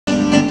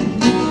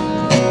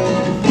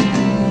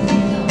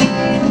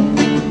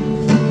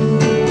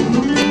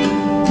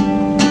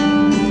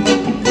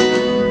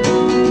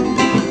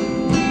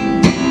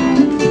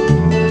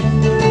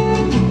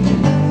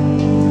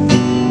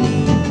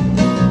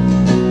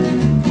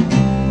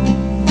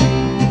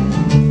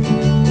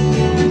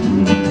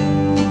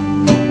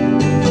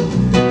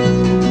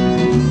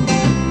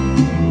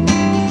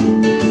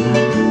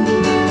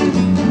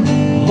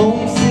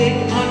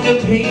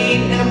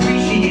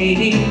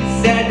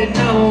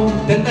know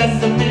that that's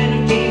the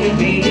man who gave it,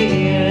 baby.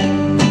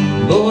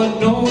 Lord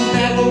knows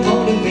that will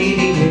motivate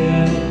it,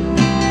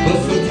 but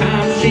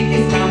sometimes shit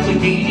gets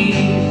complicated.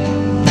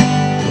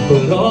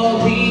 But all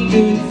the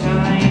good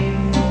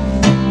times,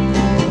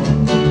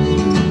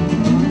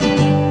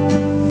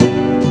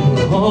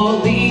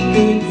 all the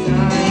good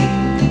times,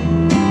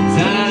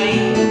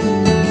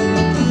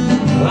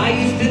 I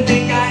used to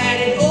think I had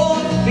it all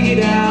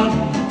figured out,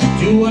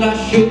 do what I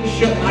should,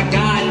 shut my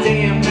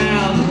goddamn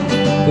mouth.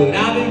 But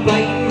I've been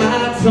biting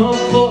my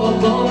tongue for a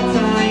long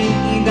time.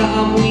 Either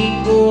I'm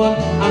weak or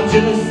I'm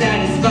just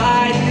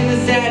satisfied. And the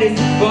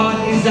saddest part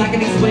is I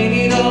can explain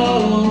it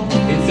all.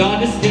 It's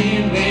hard to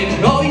stand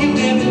when all you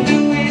ever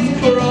do is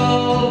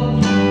crawl.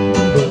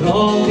 But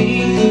all the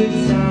good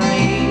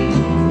times,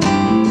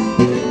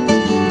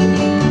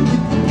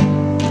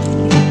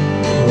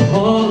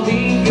 all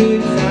the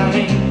good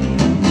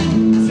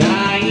times,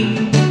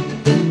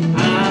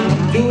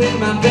 I'm doing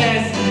my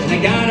best, and I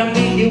gotta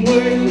make it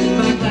work with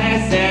my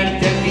class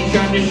act. Definitely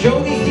trying to show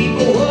these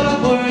people what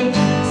I'm worth.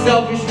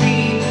 Selfish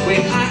me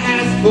when I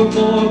ask for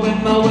more, when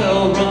my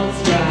well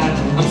runs dry.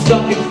 I'm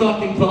stuck in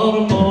fucking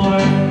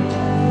Baltimore.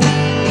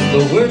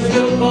 The worst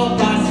of all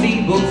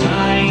possible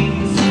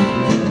times,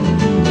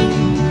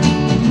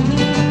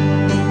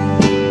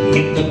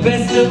 in the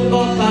best of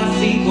all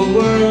possible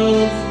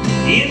worlds,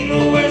 in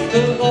the worst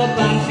of all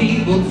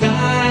possible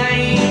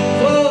times.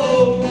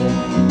 Oh,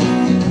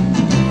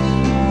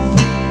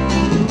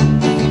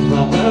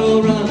 my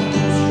well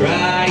runs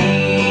dry,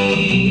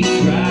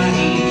 dry,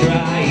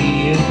 dry.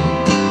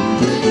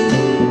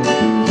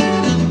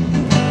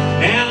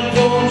 Now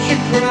don't you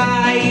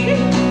cry,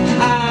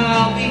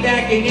 I'll be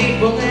back in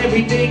April,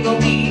 everything will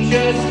be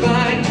just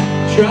fine.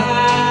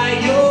 Try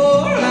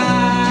your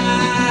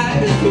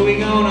eyes, we're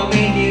gonna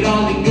make it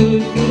all in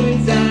good, good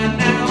time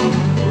now.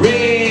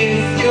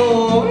 Raise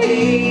your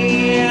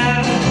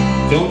head,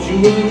 don't you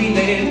worry,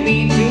 let me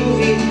do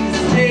it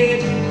instead.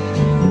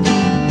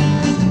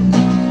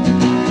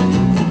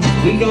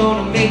 We're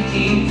gonna make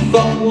it,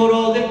 fuck what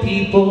all the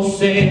people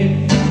said.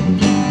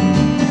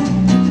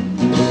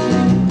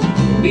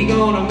 We're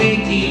gonna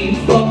make it,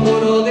 fuck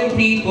what all the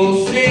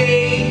people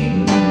say.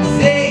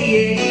 Say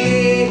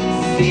it,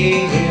 say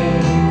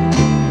it.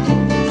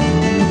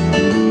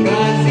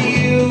 'Cause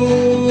you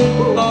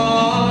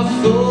are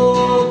so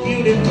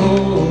beautiful.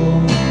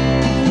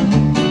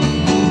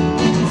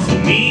 To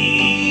me,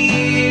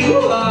 you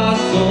are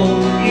so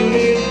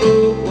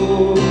beautiful.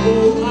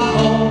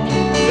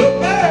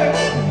 Super!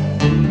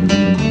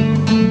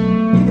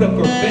 Give it up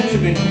for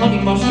Benjamin Honey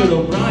Mustard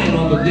O'Brien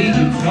on the lead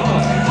guitar.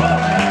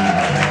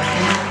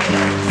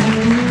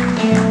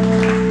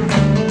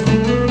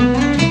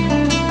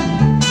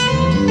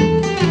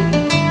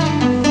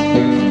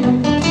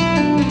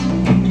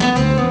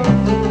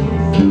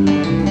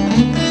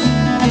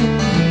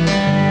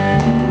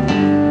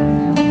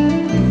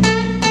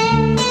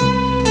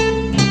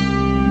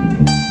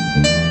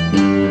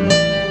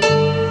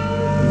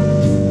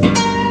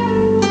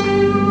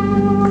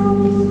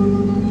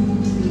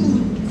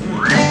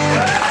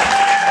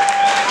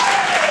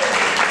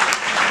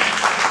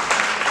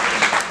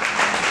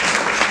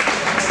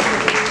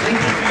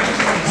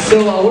 So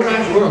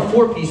we're a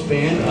four-piece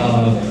band,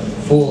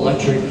 full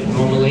electric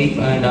normally,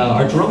 and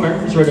our drummer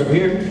is right over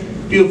here,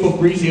 beautiful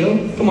Fabrizio.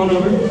 Come on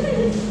over.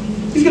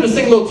 He's gonna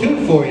sing a little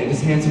tune for you,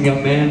 this handsome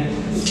young man.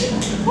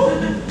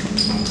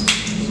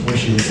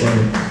 Wish he was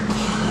there.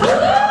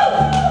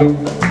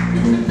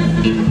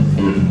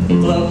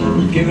 Hello,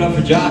 give it up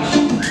for Josh.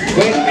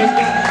 Wait,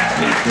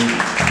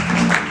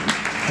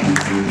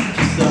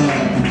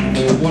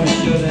 just want to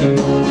show them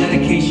the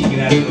dedication you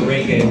have for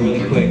reggae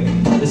really quick.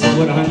 This is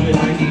what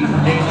 190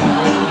 days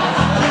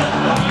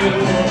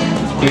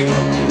it's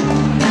beautiful.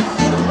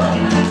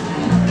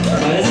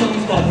 This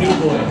song's called New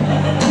Boy.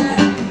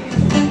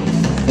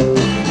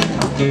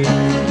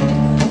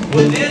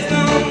 Well, there's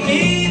no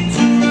need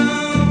to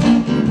run,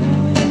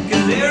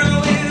 'cause they're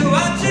always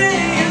watching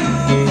you.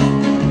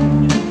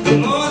 The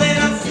more that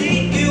I see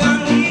you, I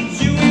need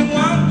you and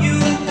want you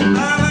by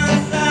my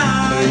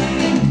side.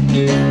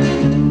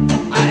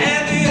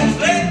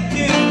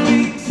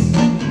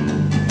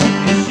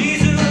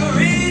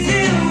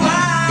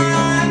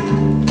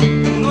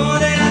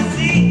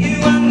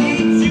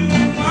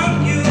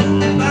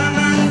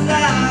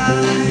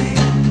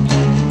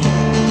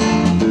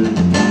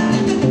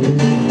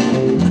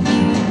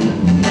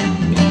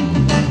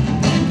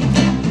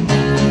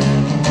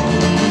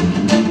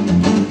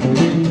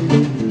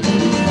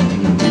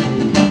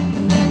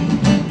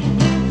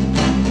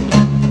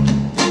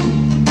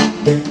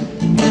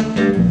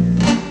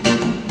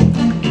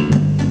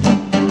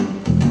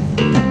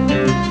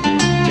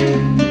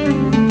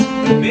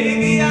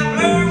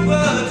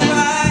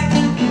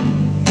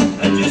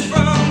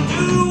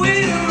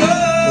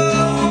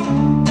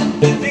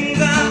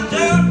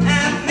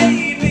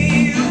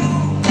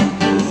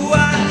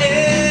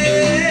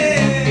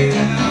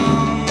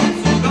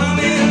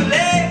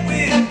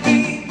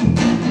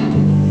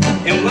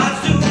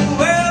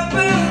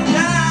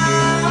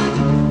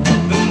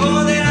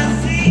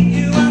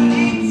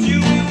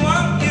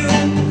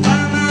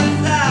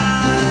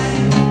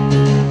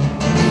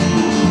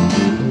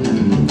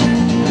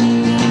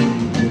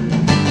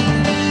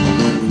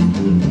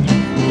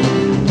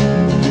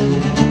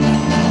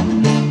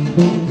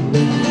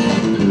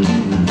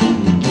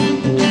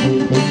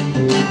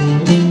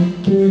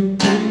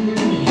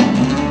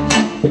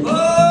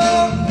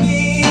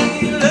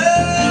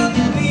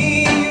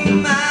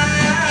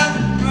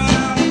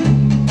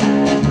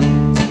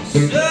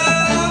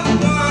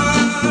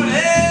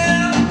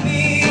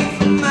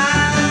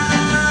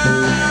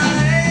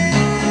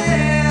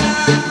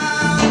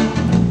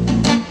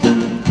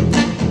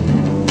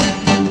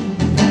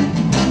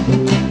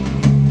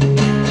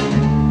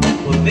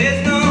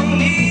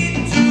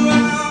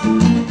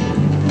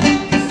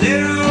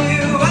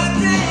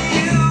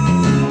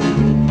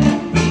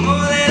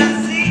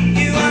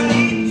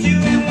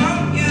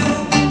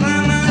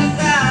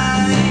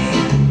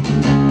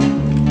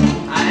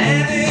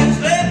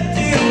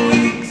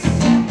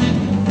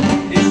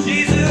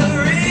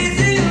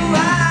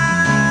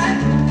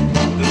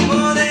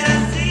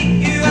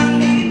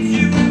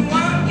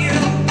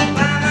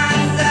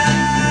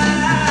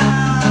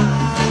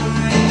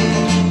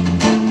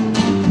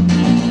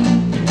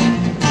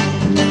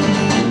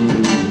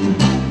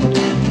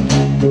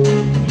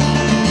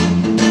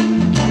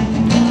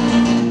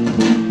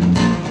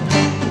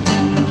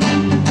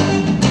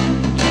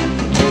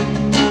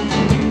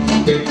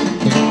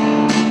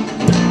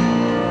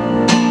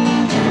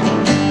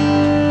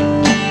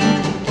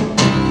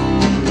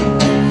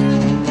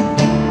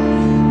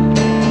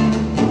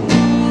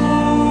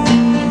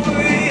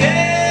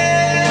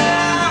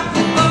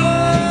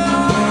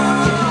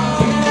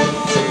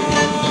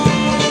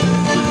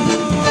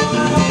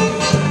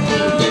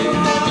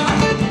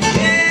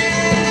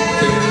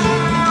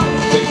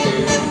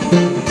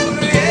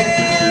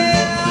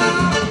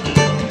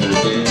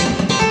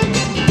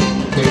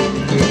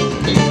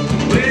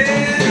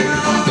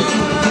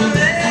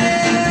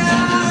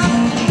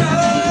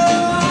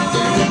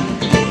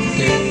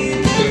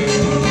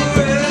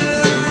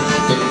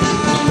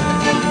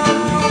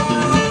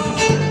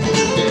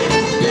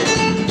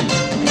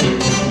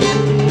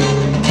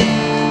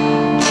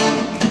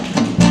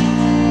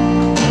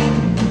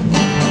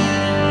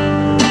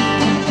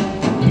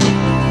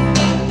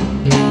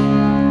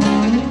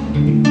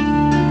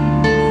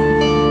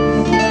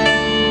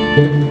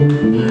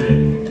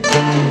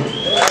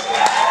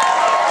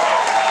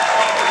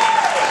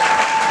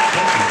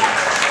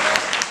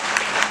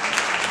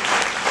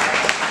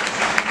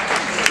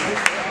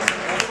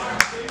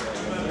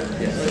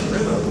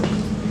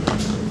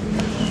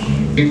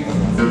 Thank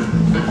you.